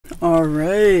All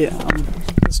right,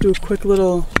 let's do a quick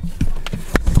little,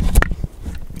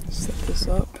 set this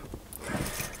up.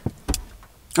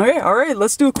 Okay, all right,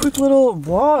 let's do a quick little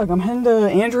vlog. I'm heading to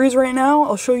Andrea's right now.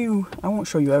 I'll show you, I won't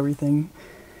show you everything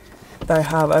that I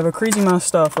have. I have a crazy amount of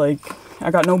stuff. Like, I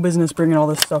got no business bringing all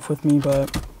this stuff with me,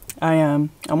 but I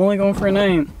am. I'm only going for a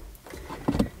night.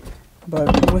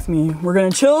 But with me, we're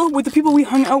gonna chill with the people we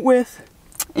hung out with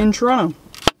in Toronto.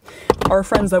 Our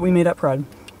friends that we made at Pride.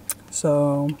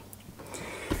 So,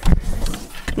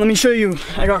 let me show you.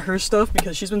 I got her stuff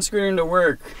because she's been scootering to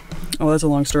work. Oh, that's a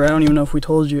long story. I don't even know if we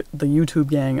told you, the YouTube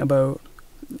gang, about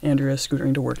Andrea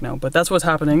scootering to work now, but that's what's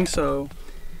happening. So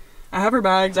I have her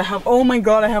bags. I have, oh my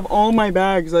god, I have all my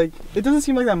bags. Like, it doesn't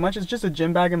seem like that much. It's just a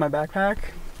gym bag in my backpack.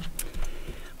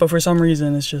 But for some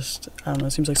reason, it's just, I don't know,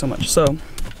 it seems like so much. So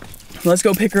let's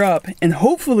go pick her up. And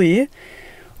hopefully,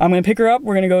 I'm gonna pick her up.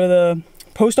 We're gonna go to the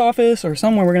post office or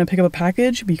somewhere. We're gonna pick up a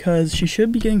package because she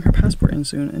should be getting her passport in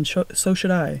soon, and so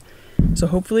should I. So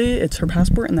hopefully it's her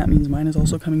passport, and that means mine is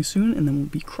also coming soon, and then we'll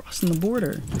be crossing the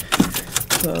border.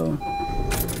 So,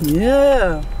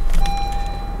 yeah,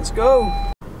 let's go.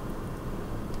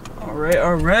 All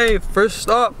right, first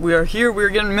stop, we are here. We're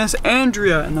getting Miss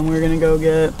Andrea, and then we're gonna go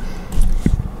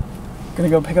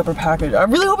pick up her package. I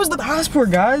really hope it's the passport,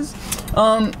 guys.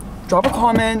 Drop a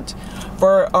comment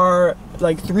for our,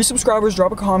 like, 3 subscribers.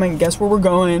 Drop a comment, guess where we're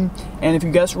going, and if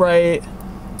you guess right,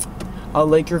 I'll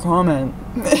like your comment.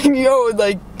 Yo,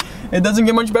 like, it doesn't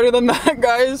get much better than that,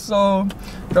 guys. So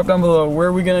drop down below, where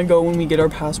are we gonna go when we get our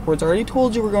passports? I already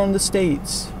told you we're going to the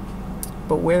States,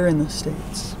 but where in the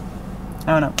States?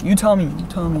 I don't know, you tell me.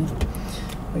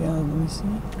 But yeah, let me see.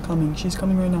 She's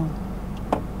coming right now.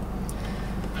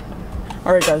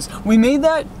 All right, guys, we made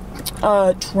that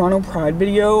Toronto Pride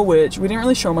video, which we didn't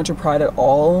really show much of Pride at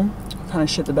all. Kind of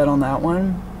shit the bed on that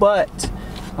one, but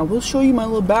I will show you my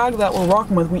little bag that we're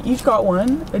rocking with. We each got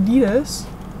one. Adidas.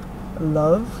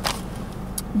 Love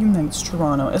Unites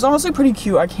Toronto. It's honestly pretty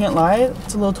cute, I can't lie.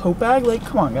 It's a little tote bag. Like,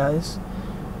 come on, guys.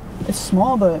 It's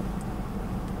small, but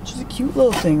she's a cute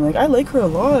little thing. Like, I like her a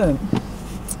lot.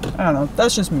 I don't know.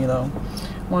 That's just me, though.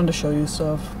 Wanted to show you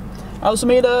stuff. I also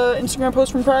made an Instagram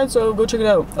post from Pride, so go check it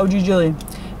out. OG Jilly.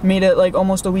 Made it, like,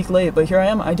 almost a week late, but here I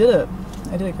am. I did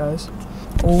it, guys.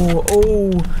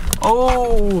 Oh,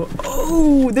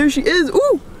 there she is.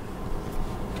 Ooh,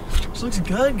 she looks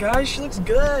good, guys. She looks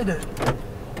good.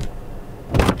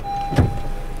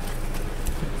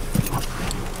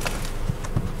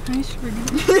 Nice for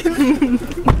you.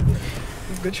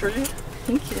 Good for you.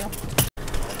 Thank you.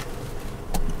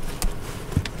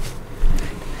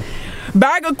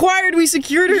 Bag acquired. We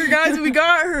secured her, guys. We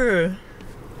got her.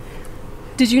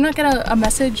 Did you not get a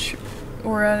message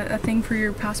or a thing for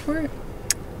your passport?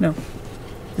 No.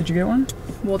 Did you get one?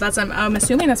 Well, I'm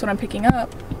assuming that's what I'm picking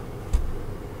up.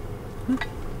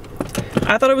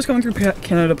 I thought it was coming through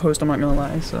Canada Post, I'm not gonna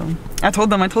lie, so. I told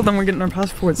them we're getting our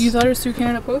passports. You thought it was through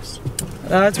Canada Post?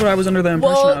 That's what I was under the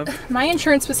impression of. My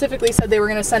insurance specifically said they were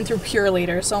gonna send through Pure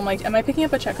later, so I'm like, am I picking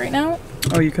up a check right now?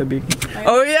 Oh, you could be.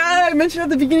 Oh yeah, I mentioned at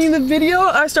the beginning of the video,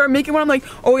 I started making one. I'm like,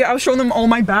 oh yeah, I was showing them all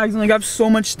my bags, and like I have so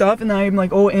much stuff, and then I'm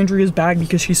like, oh, Andrea's bag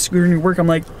because she's scooting to work. I'm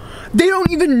like, they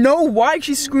don't even know why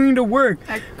she's scooting to work.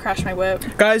 I crashed my whip.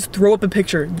 Guys, throw up a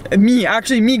picture. Me,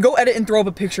 go edit and throw up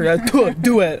a picture.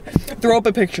 Do it. Throw up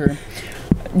a picture.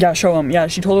 Yeah, show them. Yeah,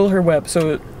 she totaled her whip,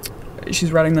 so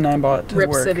she's riding the ninebot to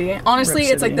Rip work. City. Honestly,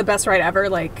 Rip it's like the best ride ever.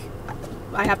 Like,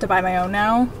 I have to buy my own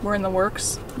now. We're in the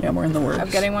works. Yeah, we're in the works. Of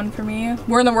getting one for me.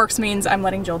 We're in the works means I'm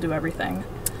letting Jill do everything.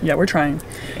 Yeah, we're trying.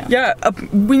 Yeah,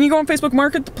 when you go on Facebook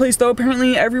Marketplace, though,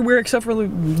 apparently everywhere except for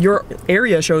your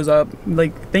area shows up.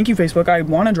 Like, thank you, Facebook. I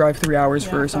want to drive 3 hours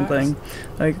for something.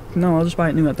 Like, no, I'll just buy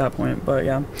it new at that point. But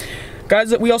yeah,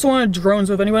 guys, we also want a drone.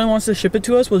 So if anyone wants to ship it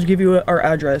to us, we'll just give you our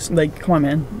address. Like, come on,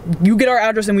 man. You get our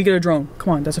address and we get a drone.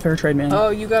 Come on, that's a fair trade, man. Oh,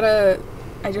 you gotta.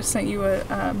 I just sent you a.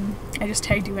 I just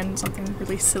tagged you in something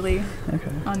really silly.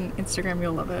 Okay. On Instagram,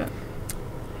 you'll love it.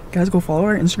 Guys, go follow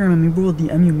our Instagram and maybe we'll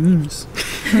DM you memes.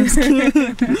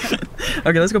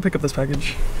 Okay, let's go pick up this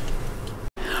package.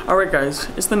 Alright guys,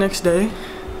 it's the next day.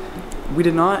 We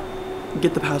did not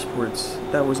get the passports.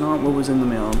 That was not what was in the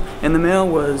mail. In the mail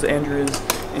was Andrea's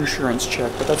insurance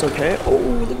check, but that's okay. Oh,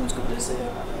 look who's going to say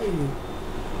hi.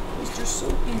 Mr.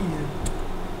 Soapy.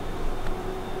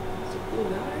 It's a cool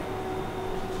guy.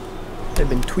 They've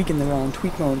been tweaking the wrong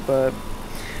tweak mode, but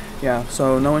yeah,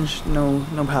 so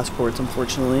no passports,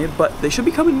 unfortunately, but they should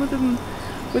be coming within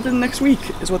next week,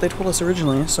 is what they told us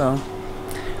originally, so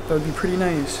that would be pretty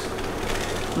nice.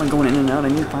 I'm not going in and out. I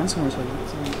need to find somewhere so I can get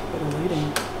some better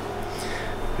lighting.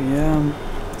 But yeah,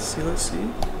 let's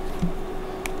see.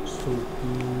 So,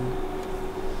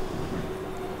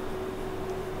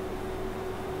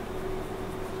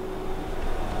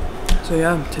 So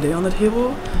yeah, today on the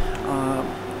table,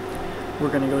 we're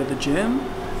gonna go to the gym.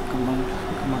 Come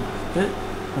on, fit.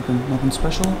 Nothing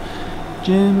special.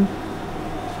 Gym.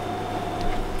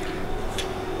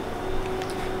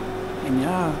 And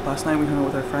yeah, last night we hung out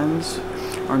with our friends,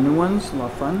 our new ones, a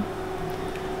lot of fun.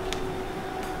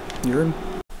 You're.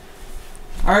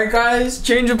 Alright guys,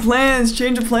 change of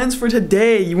plans for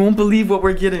today. You won't believe what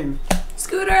we're getting.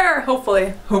 Scooter,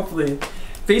 hopefully. Hopefully.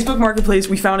 Facebook Marketplace,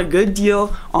 we found a good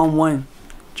deal on one.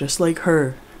 Just like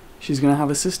her. She's gonna have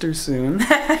a sister soon.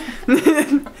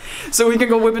 So we can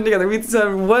go whipping together. We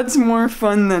said, what's more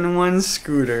fun than one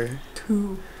scooter?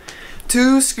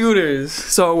 Two scooters.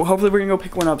 So hopefully we're gonna go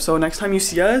pick one up. So next time you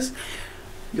see us,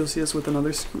 you'll see us with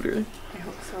another scooter. I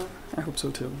hope so. I hope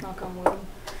so too. Knock on wood.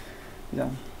 Yeah.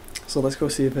 So let's go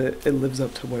see if it lives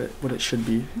up to what it should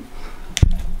be.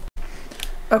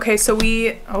 Okay, so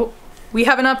we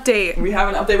have an update. We have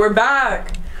an update. We're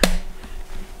back.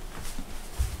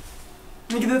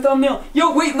 Make it the thumbnail.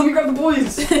 Yo, wait, let me grab the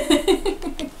boys.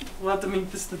 We'll have to make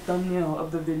this the thumbnail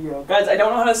of the video. Guys, I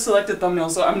don't know how to select a thumbnail,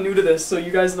 so I'm new to this. So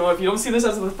you guys know, if you don't see this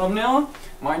as the thumbnail,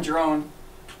 mind your own.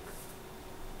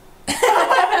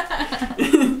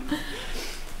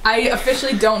 I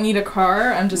officially don't need a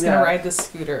car. I'm just gonna ride this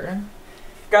scooter.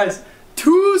 Guys,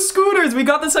 2 scooters! We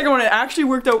got the second one. It actually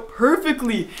worked out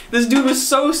perfectly. This dude was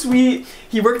so sweet.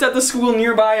 He worked at the school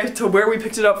nearby to where we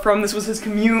picked it up from. This was his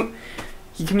commute.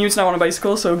 He commutes now on a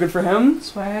bicycle, so good for him.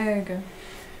 Swag.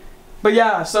 But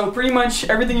yeah, so pretty much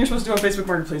everything you're supposed to do on Facebook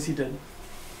Marketplace, he did.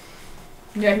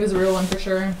 Yeah, he was a real one for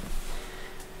sure.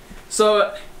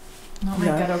 So... Not my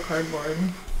ghetto cardboard.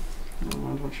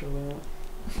 No, I don't show that.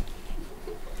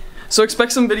 So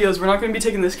expect some videos. We're not going to be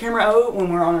taking this camera out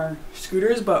when we're on our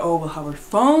scooters, but we'll have our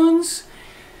phones,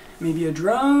 maybe a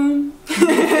drone.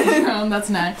 That's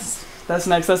next. That's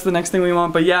next. That's the next thing we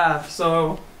want. But yeah,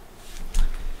 so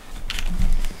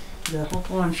yeah,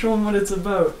 hold on. Show them what it's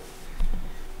about.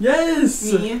 Yes.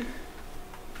 Me.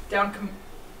 Down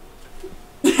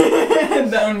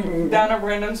a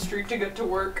random street to get to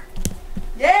work.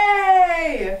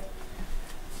 Yay!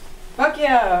 Fuck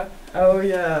yeah! Oh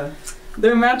yeah.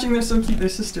 They're matching, they're so cute, they're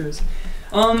sisters.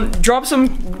 Drop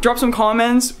some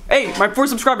comments. Hey, my 4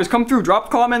 subscribers, come through. Drop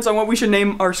comments on what we should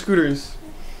name our scooters.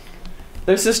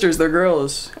 They're sisters, they're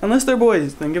girls. Unless they're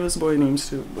boys, then give us boy names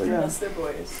too. But yeah. Unless they're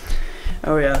boys.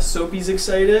 Oh yeah, Soapy's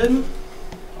excited.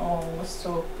 Oh,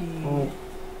 Soapy. Oh,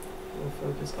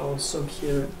 focus. Oh, so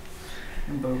cute.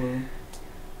 And Bobo.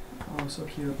 Oh, so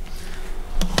cute.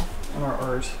 And our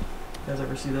art. You guys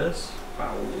ever see this?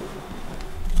 Wow.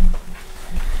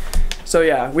 So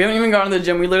yeah, we haven't even gone to the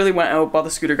gym. We literally went out, bought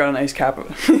the scooter, got an ice cap,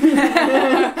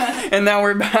 and now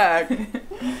we're back.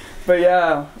 But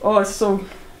yeah, oh, it's so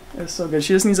good.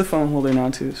 She just needs a phone holder now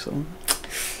too. So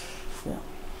yeah.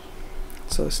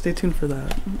 So stay tuned for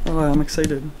that. Oh, I'm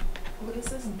excited. What is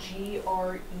this?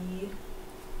 GRE.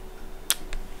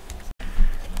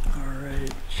 All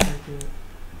right, check it.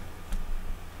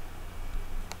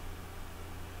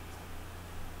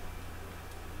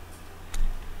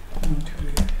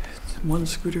 One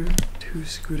scooter, 2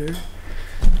 scooter.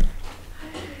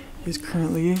 He's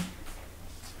currently,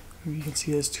 you can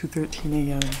see it's 2:13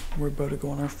 a.m. We're about to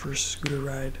go on our first scooter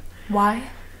ride.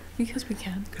 Why? Because we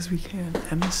can. Because we can.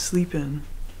 Emma's sleeping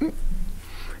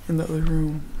in the other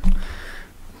room.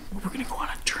 But we're gonna go on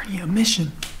a journey, a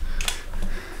mission.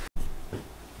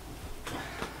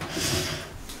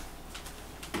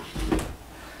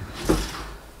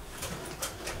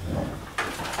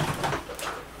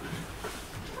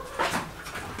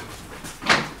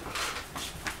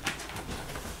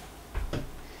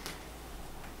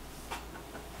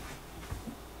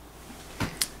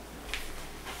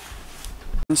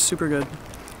 It's super good.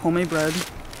 Homemade bread.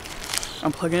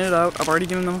 I'm plugging it up. I've already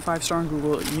given them a 5-star on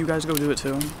Google. You guys go do it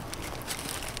too. Do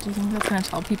you think that's gonna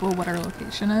tell people what our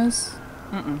location is?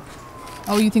 Mm-mm.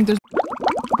 Oh, you think there's...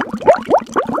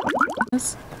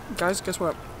 Guys, guess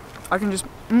what? I can just...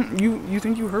 you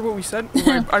think you heard what we said?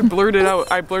 I blurted out.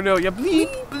 Yeah,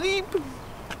 bleep, bleep.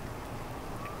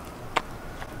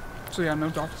 So yeah, no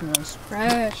doxing us.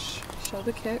 Fresh. Show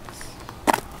the kicks.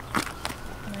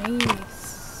 Nice.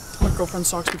 My girlfriend's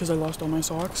socks because I lost all my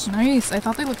socks. Nice. I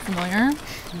thought they looked familiar.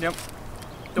 Yep.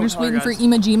 We're just waiting for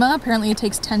Imajima. Apparently it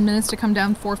takes 10 minutes to come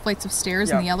down 4 flights of stairs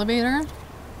in the elevator.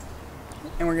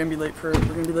 And we're gonna be late for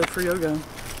yoga.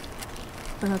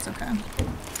 But that's okay.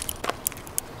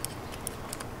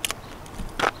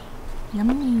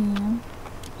 Yummy.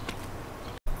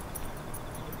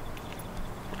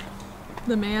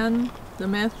 The man, the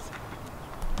myth,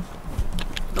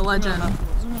 the legend.